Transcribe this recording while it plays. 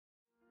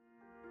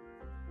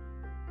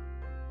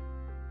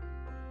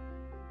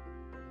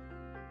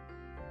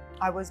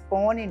I was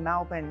born in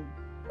Melbourne.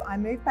 I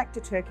moved back to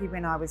Turkey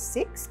when I was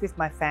 6 with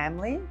my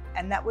family,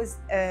 and that was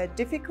a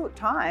difficult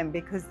time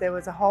because there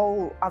was a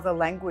whole other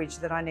language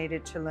that I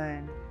needed to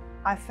learn.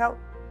 I felt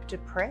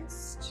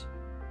depressed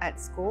at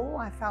school.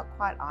 I felt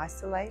quite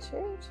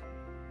isolated,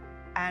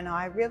 and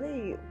I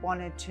really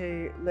wanted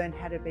to learn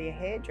how to be a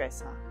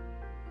hairdresser.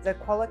 The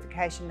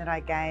qualification that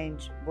I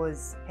gained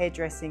was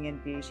hairdressing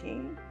and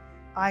beauty.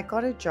 I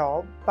got a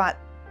job, but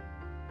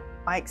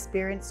I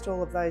experienced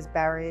all of those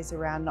barriers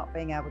around not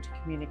being able to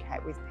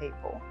communicate with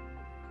people.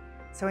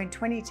 So in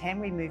 2010,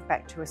 we moved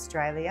back to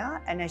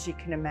Australia, and as you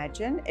can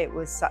imagine, it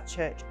was such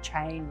a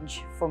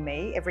change for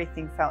me.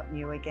 Everything felt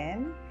new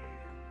again.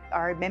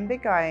 I remember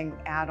going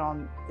out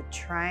on the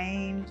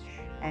train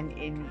and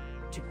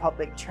into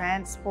public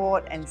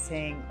transport and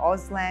seeing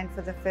Auslan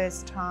for the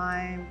first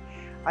time.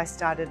 I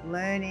started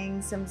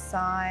learning some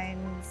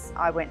signs.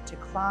 I went to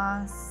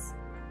class,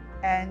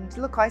 and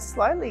look, I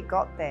slowly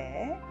got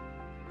there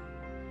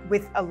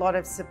with a lot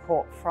of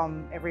support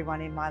from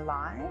everyone in my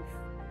life.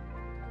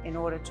 In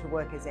order to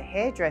work as a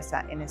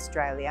hairdresser in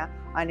Australia,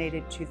 I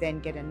needed to then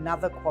get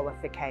another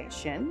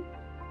qualification.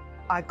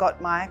 I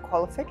got my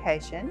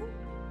qualification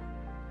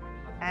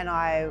and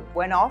I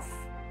went off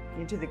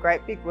into the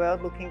great big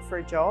world looking for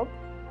a job.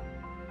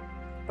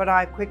 But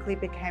I quickly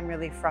became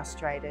really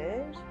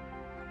frustrated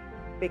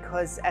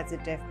because as a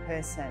deaf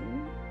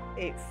person,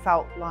 it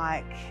felt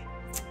like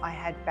I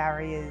had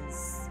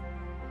barriers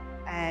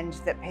and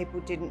that people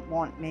didn't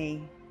want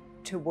me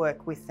to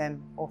work with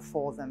them or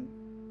for them.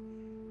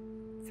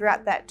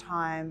 Throughout that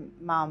time,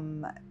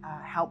 Mum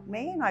helped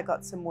me and I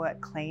got some work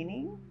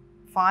cleaning.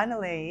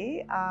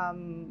 Finally,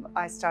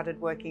 I started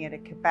working at a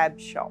kebab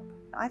shop.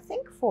 I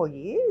think 4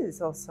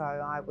 years or so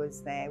I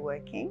was there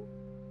working,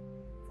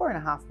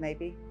 4.5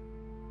 maybe.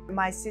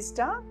 My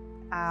sister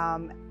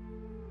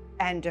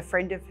and a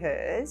friend of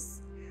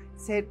hers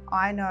said,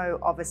 I know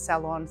of a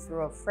salon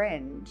through a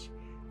friend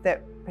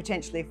that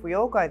potentially if we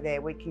all go there,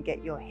 we can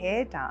get your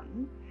hair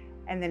done,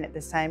 and then at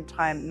the same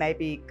time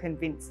maybe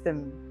convince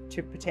them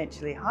to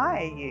potentially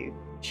hire you.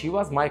 She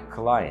was my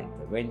client.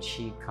 When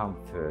she come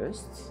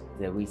first,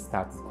 we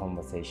started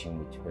conversation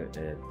with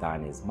her,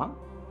 Dane's mom,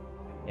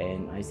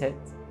 and I said,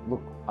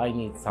 look, I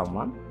need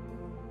someone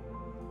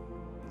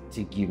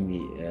to give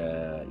me,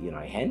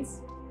 hands.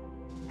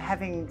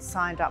 Having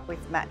signed up with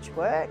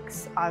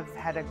Matchworks, I've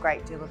had a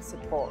great deal of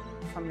support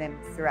from them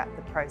throughout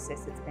the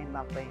process. It's been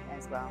lovely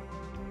as well.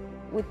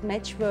 With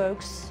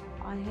Matchworks,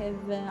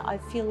 I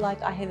feel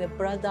like I have a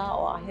brother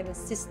or I have a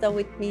sister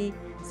with me,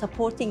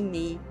 supporting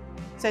me.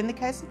 So in the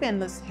case of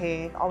Endless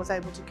Hair, I was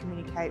able to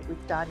communicate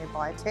with Dane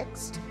via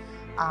text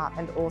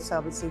and also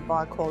obviously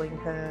by calling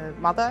her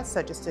mother,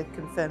 so just to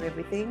confirm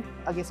everything.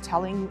 I guess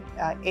telling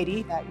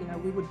Eddie that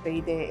we would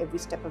be there every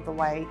step of the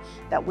way,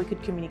 that we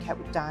could communicate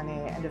with Dane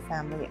and her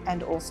family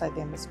and also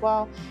them as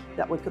well,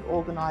 that we could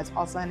organise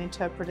Auslan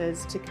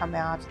interpreters to come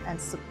out and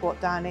support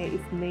Dane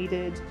if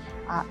needed,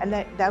 and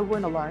that they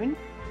weren't alone.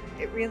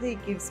 It really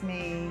gives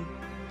me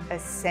a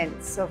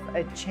sense of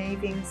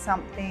achieving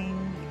something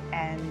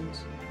and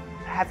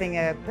having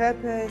a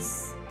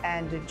purpose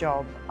and a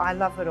job. I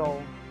love it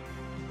all.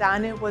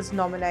 Dane was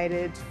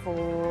nominated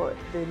for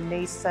the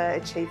NISA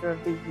Achiever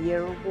of the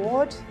Year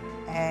award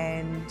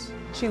and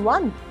she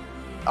won.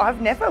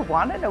 I've never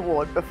won an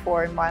award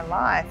before in my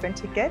life, and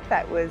to get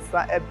that was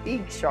like a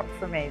big shock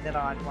for me that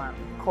I'd won.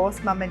 Of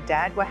course, Mum and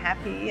Dad were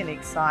happy and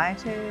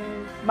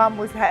excited. Mum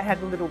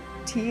had a little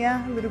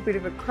tear, a little bit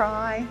of a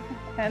cry,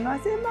 and I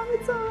said, Mum,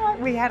 it's all right.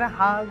 We had a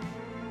hug.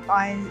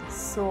 I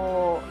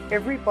saw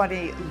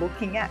everybody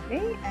looking at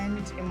me,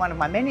 and in one of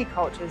my many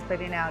cultures,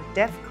 but in our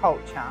deaf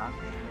culture,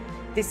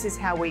 this is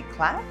how we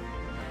clap.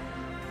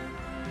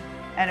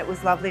 And it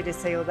was lovely to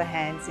see all the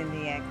hands in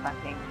the air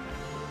clapping.